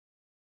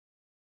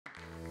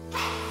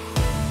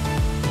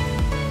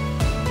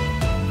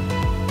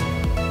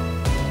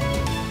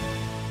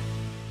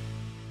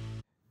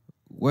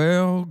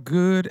Well,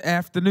 good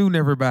afternoon,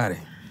 everybody.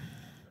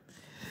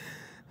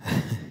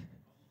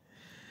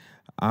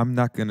 I'm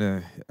not going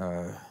to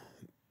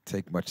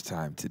take much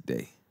time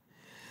today,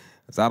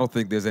 because I don't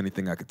think there's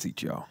anything I could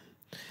teach y'all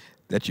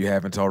that you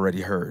haven't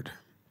already heard.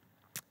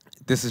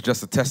 This is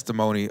just a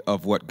testimony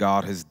of what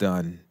God has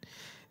done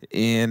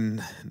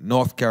in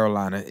North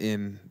Carolina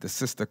in the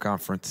sister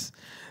conference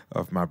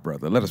of my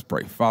brother. Let us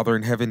pray. Father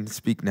in heaven,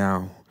 speak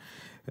now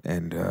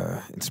and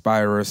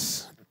inspire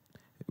us.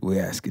 We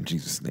ask in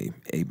Jesus' name,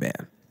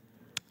 amen.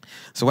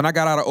 So when I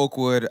got out of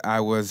Oakwood,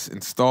 I was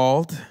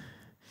installed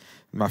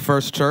in my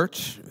first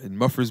church in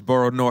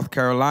Murfreesboro, North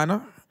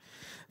Carolina.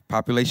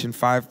 Population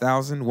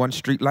 5,000, one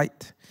street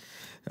light,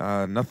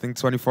 nothing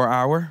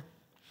 24-hour.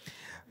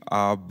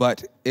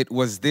 But it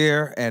was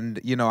there, and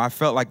I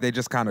felt like they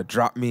just kind of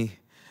dropped me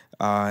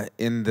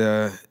in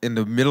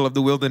the middle of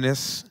the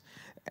wilderness,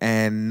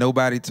 and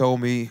nobody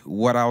told me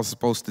what I was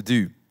supposed to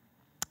do.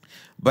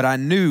 But I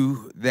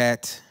knew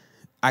that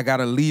I got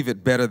to leave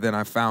it better than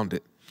I found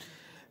it.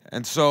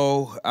 And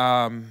so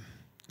that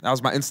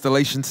was my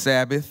installation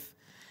Sabbath.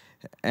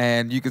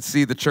 And you could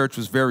see the church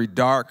was very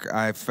dark.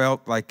 I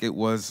felt like it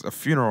was a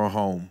funeral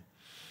home.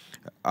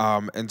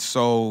 And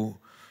so,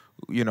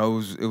 it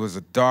was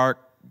a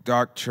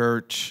dark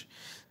church.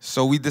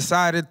 So we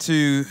decided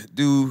to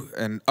do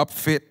an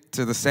upfit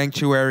to the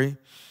sanctuary.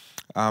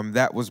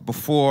 That was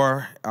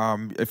before,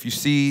 if you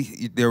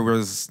see,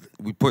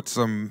 we put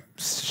some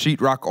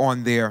sheetrock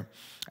on there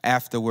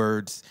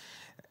afterwards,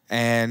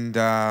 and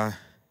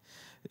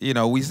we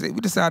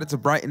decided to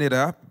brighten it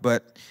up,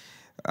 but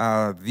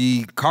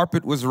the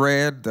carpet was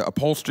red, the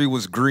upholstery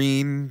was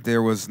green,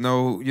 there was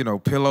no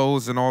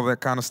pillows and all that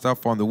kind of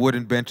stuff on the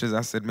wooden benches.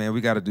 I said, man,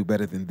 we got to do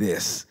better than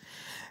this.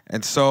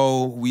 And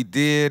so we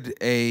did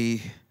a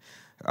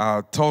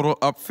total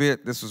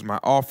upfit. This was my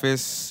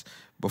office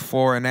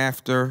before and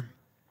after.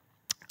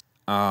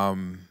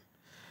 That's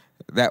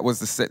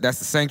the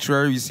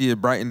sanctuary. You see it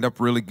brightened up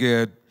really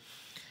good.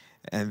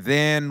 And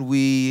then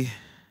we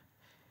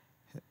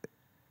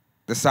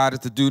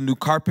decided to do new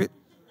carpet.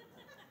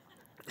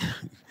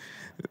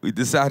 We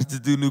decided to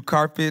do new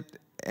carpet,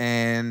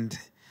 and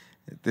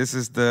this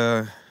is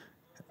the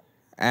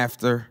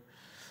after.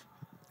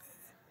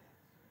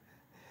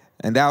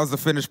 And that was the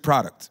finished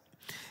product.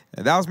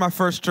 And that was my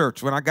first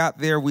church. When I got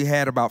there, we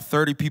had about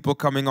 30 people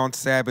coming on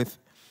Sabbath.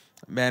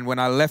 Man, when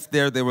I left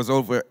there was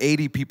over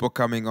 80 people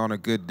coming on a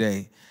good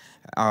day.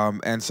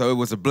 And so it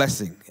was a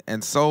blessing.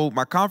 And so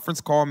my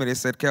conference called me. They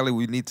said, Kelly,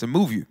 we need to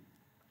move you.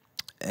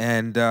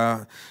 And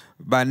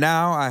by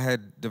now, I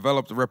had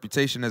developed a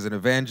reputation as an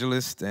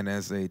evangelist and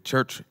as a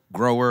church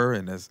grower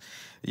and as,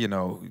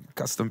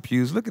 custom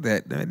pews. Look at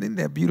that. Isn't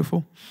that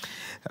beautiful?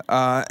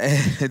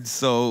 And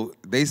so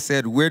they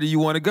said, where do you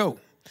want to go?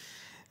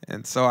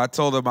 And so I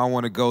told them I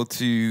want to go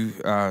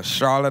to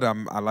Charlotte.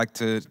 I like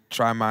to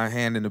try my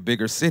hand in a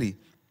bigger city.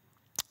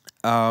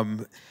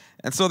 And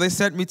so they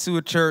sent me to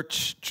a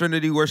church,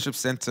 Trinity Worship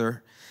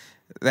Center,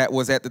 that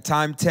was at the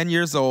time 10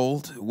 years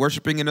old,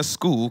 worshiping in a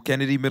school,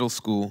 Kennedy Middle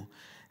School.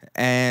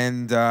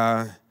 And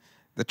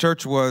the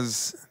church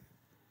was,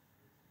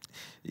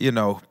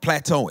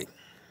 plateauing.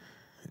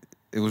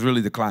 It was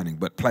really declining,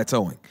 but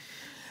plateauing.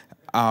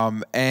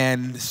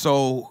 And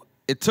so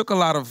it took a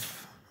lot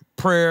of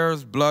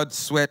prayers, blood,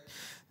 sweat,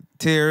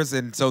 tears.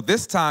 And so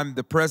this time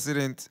the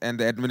president and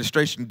the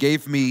administration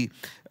gave me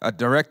a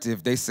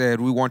directive. They said,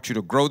 we want you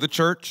to grow the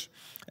church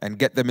and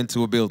get them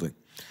into a building.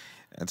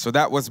 And so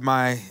that was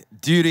my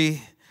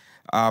duty.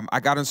 I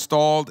got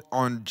installed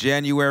on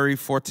January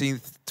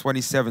 14th,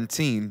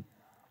 2017.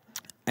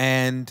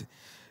 And,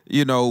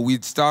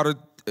 we started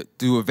to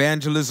do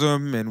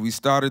evangelism, and we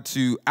started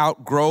to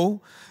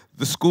outgrow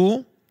the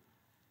school.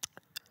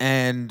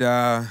 And,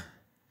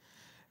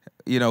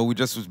 we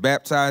just was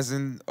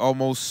baptizing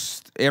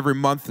almost every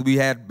month. We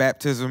had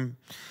baptism.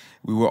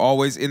 We were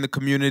always in the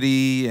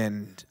community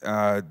and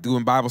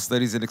doing Bible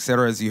studies and et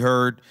cetera, as you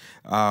heard.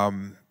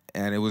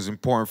 And it was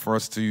important for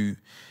us to,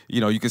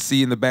 you could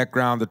see in the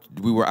background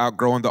that we were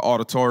outgrowing the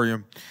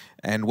auditorium.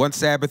 And one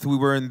Sabbath we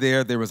were in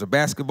there. There was a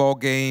basketball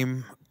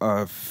game,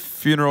 a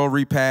funeral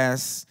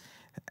repast,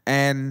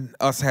 and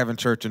us having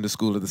church in the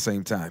school at the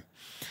same time.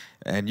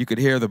 And you could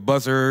hear the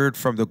buzzard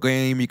from the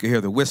game. You could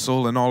hear the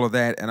whistle and all of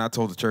that. And I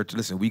told the church,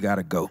 listen, we got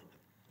to go.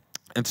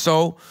 And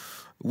so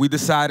we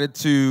decided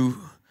to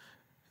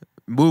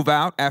move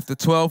out after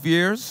 12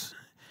 years.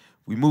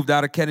 We moved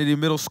out of Kennedy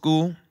Middle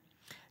School,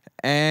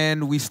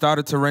 and we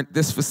started to rent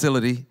this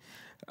facility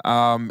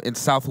in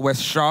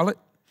Southwest Charlotte.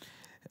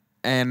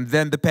 And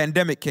then the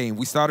pandemic came.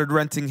 We started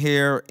renting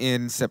here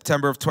in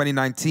September of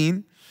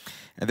 2019,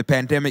 and the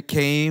pandemic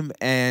came,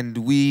 and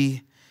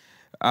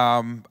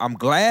I'm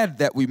glad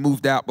that we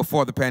moved out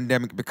before the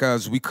pandemic,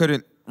 because we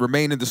couldn't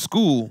remain in the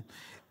school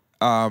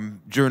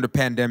during the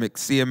pandemic.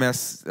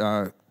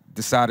 CMS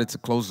decided to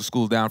close the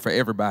school down for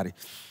everybody.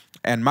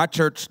 And my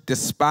church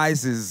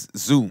despises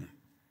Zoom.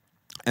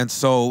 And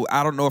so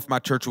I don't know if my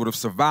church would have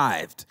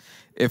survived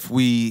if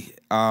we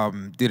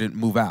didn't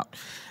move out.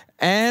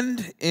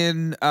 And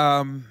in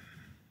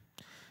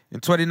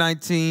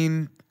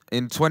 2019,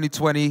 in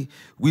 2020,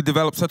 we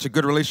developed such a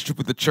good relationship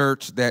with the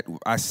church that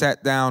I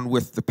sat down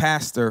with the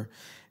pastor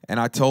and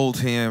I told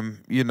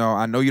him, you know,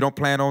 I know you don't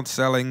plan on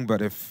selling,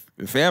 but if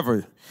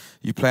ever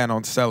you plan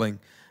on selling,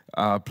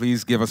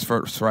 please give us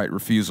first right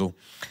refusal.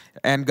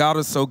 And God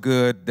is so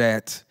good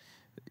that,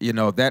 you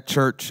know, that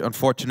church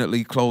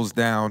unfortunately closed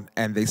down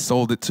and they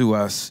sold it to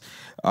us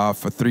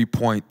for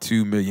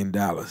 $3.2 million.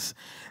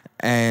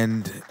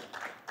 And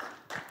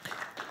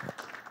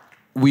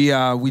we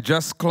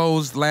just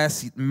closed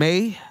last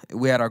May.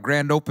 We had our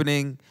grand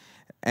opening,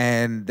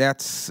 and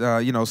that's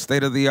you know,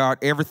 state of the art.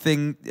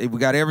 Everything, we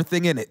got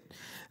everything in it,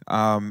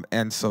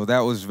 and so that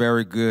was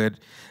very good.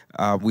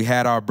 We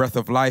had our Breath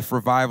of Life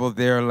revival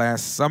there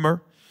last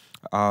summer.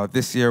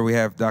 This year we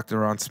have Dr.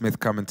 Ron Smith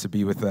coming to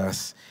be with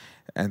us,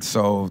 and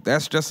so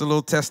that's just a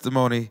little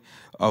testimony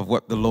of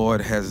what the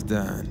Lord has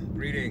done.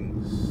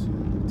 Greetings,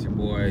 it's your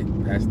boy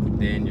Pastor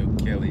Daniel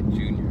Kelly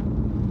Jr.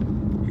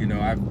 You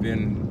know, I've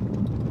been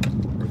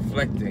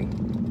reflecting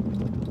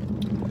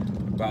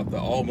about the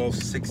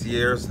almost 6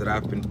 years that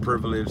I've been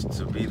privileged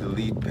to be the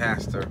lead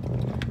pastor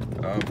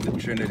of the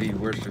Trinity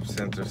Worship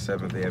Center,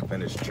 Seventh-day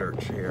Adventist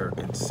Church here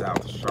in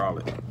South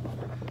Charlotte.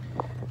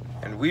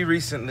 And we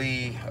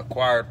recently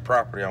acquired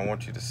property. I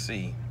want you to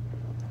see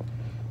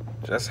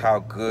just how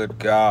good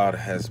God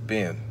has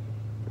been.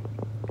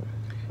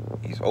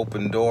 He's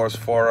opened doors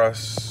for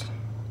us.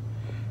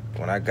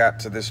 When I got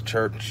to this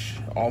church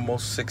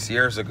almost 6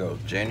 years ago,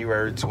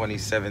 January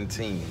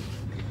 2017,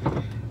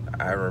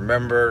 I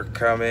remember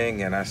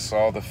coming and I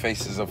saw the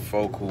faces of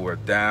folk who were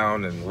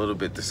down and a little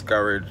bit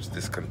discouraged,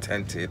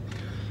 discontented,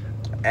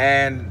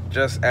 and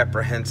just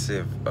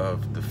apprehensive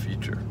of the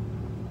future.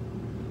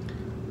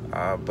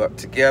 But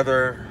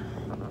together,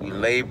 we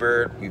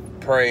labored, we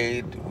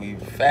prayed, we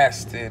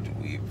fasted,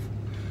 we've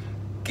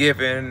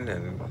given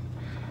and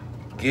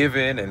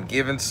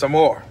given some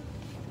more.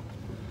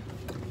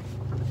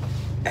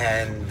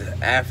 And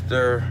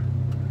after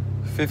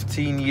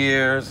 15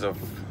 years of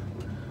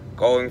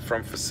going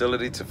from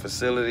facility to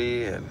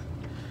facility, and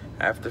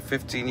after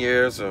 15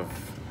 years of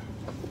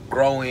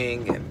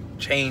growing and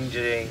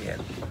changing,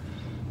 and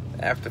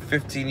after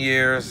 15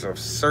 years of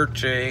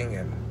searching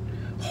and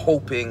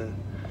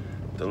hoping,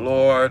 the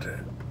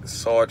Lord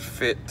saw it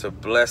fit to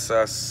bless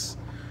us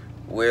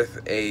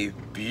with a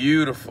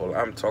beautiful,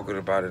 I'm talking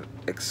about an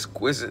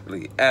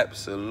exquisitely,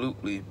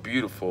 absolutely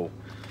beautiful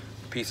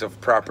piece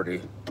of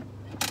property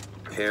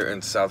here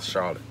in South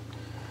Charlotte.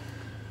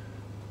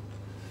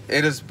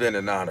 It has been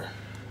an honor,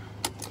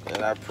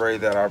 and I pray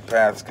that our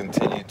paths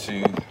continue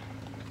to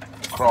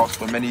cross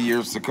for many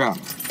years to come.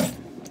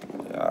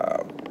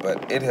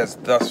 But it has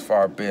thus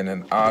far been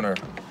an honor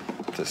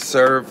to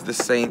serve the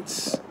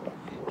saints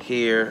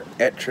here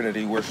at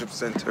Trinity Worship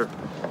Center.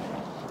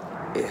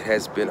 It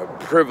has been a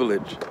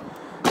privilege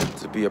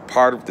to be a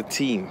part of the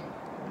team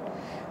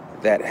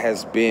that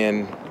has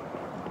been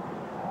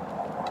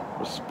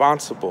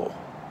responsible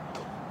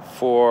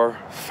for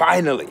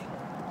finally,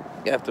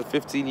 after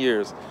 15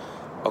 years,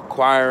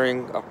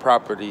 acquiring a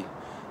property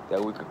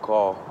that we could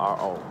call our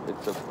own. It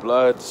took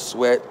blood,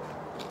 sweat,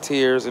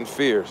 tears, and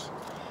fears.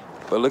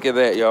 But look at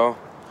that, y'all.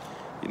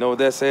 You know what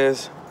that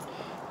says?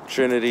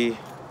 Trinity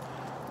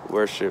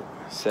Worship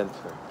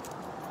Center,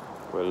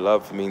 where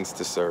love means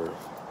to serve.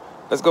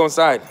 Let's go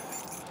inside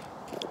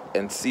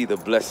and see the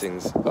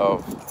blessings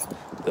of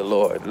the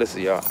Lord.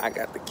 Listen, y'all, I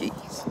got the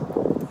keys.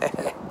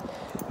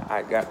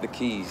 I got the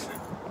keys.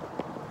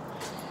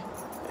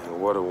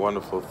 And what a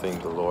wonderful thing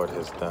the Lord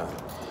has done.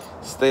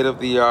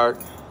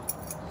 State-of-the-art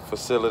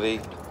facility.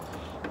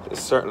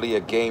 It's certainly a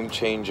game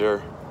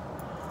changer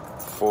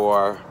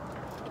for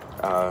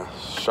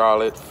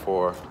Charlotte,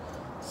 for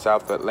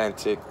South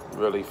Atlantic,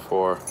 really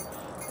for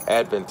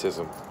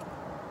Adventism.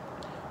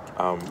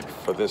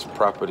 For this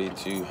property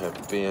to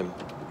have been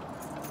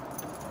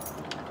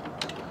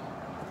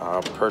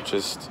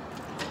purchased,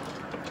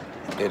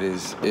 it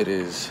is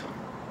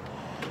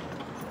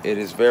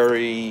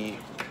very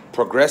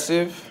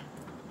progressive.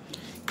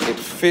 It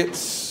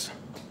fits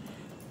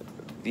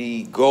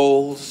the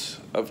goals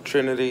of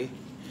Trinity.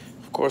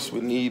 Of course, we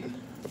need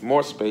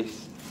more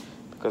space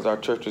because our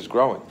church is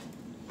growing.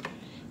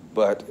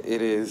 But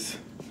it is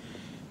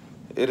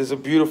a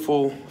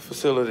beautiful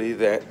facility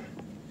that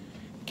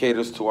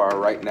caters to our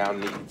right now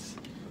needs.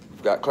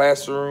 We've got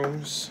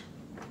classrooms.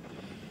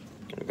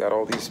 We've got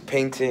all these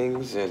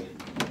paintings and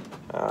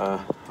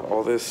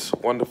all this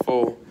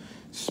wonderful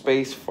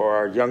space for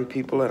our young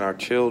people and our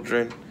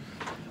children.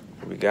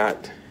 We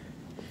got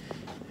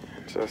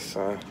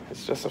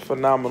it's just a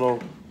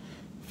phenomenal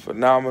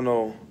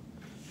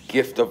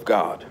gift of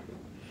God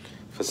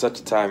for such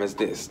a time as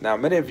this. Now,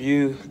 many of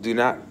you do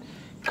not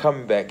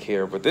come back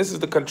here, but this is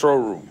the control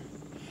room.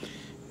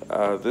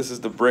 This is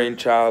the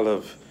brainchild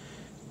of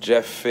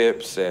Jeff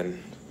Phipps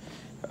and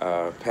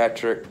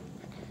Patrick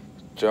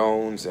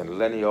Jones and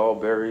Lenny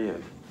Alberry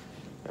and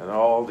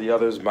all the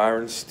others,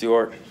 Myron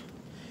Stewart,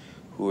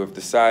 who have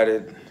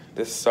decided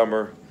this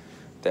summer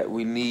that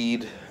we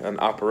need an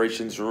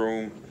operations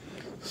room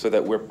so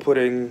that we're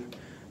putting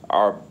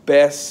our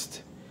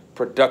best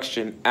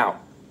production out.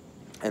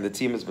 And the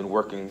team has been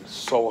working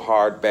so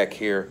hard back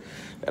here.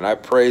 And I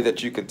pray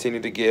that you continue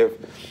to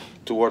give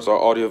towards our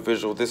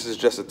audiovisual. This is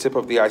just a tip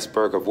of the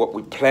iceberg of what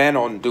we plan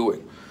on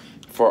doing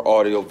for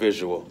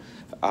audiovisual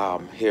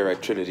here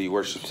at Trinity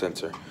Worship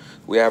Center.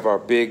 We have our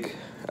big,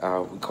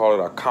 we call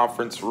it our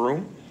conference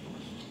room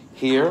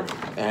here.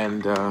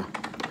 And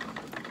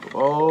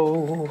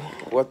oh,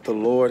 what the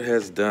Lord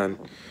has done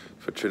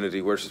for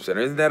Trinity Worship Center.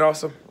 Isn't that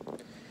awesome?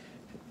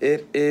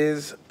 It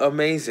is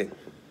amazing.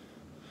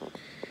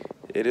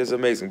 It is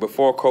amazing.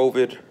 Before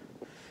COVID,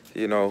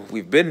 you know,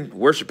 we've been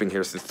worshiping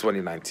here since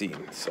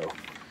 2019. So,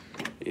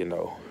 you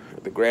know,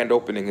 the grand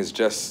opening is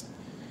just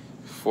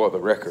for the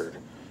record.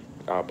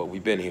 But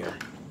we've been here.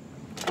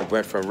 We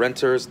went from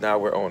renters, now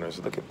we're owners.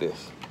 Look at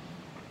this.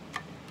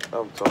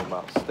 I'm talking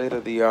about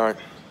state-of-the-art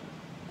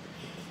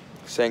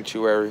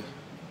sanctuary.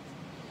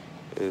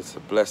 It is a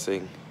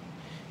blessing.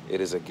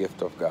 It is a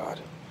gift of God.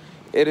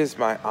 It is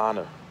my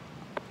honor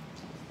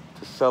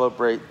to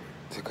celebrate,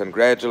 to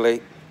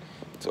congratulate,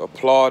 to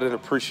applaud and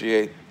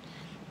appreciate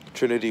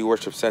Trinity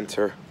Worship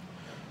Center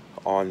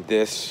on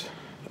this,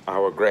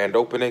 our grand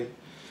opening.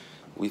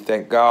 We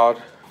thank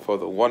God for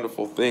the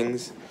wonderful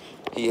things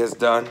He has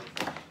done.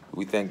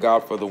 We thank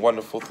God for the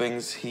wonderful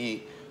things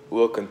He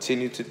will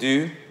continue to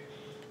do.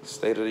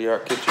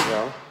 State-of-the-art kitchen,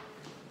 y'all.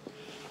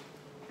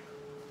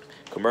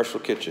 Commercial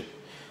kitchen.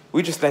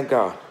 We just thank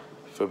God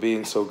for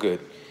being so good.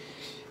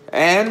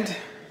 And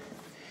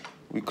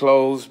we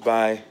close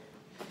by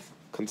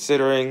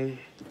considering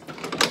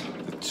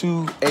the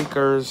 2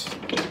 acres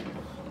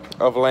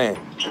of land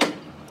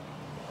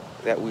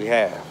that we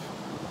have.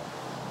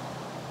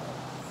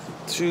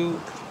 2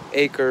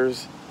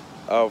 acres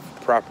of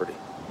property.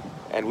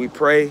 And we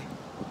pray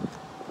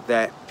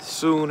that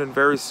soon and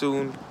very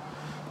soon,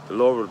 the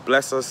Lord will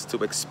bless us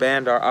to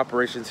expand our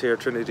operations here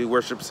at Trinity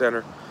Worship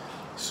Center.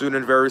 Soon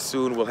and very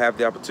soon, we'll have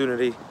the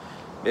opportunity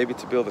maybe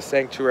to build a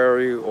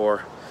sanctuary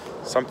or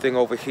something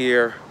over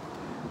here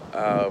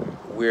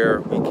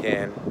where we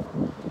can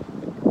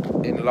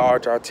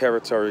enlarge our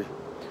territory,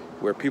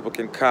 where people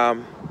can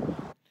come.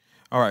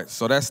 All right,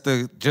 so that's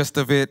the gist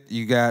of it.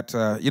 You got,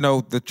 you know,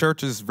 the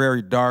church is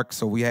very dark,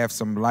 so we have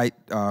some light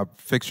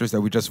fixtures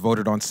that we just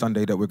voted on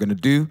Sunday that we're going to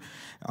do.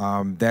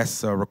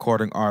 That's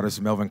recording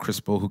artist Melvin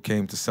Crispo, who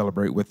came to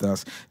celebrate with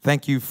us.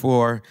 Thank you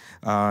for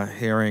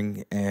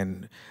hearing,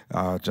 and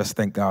just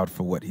thank God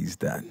for what He's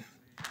done.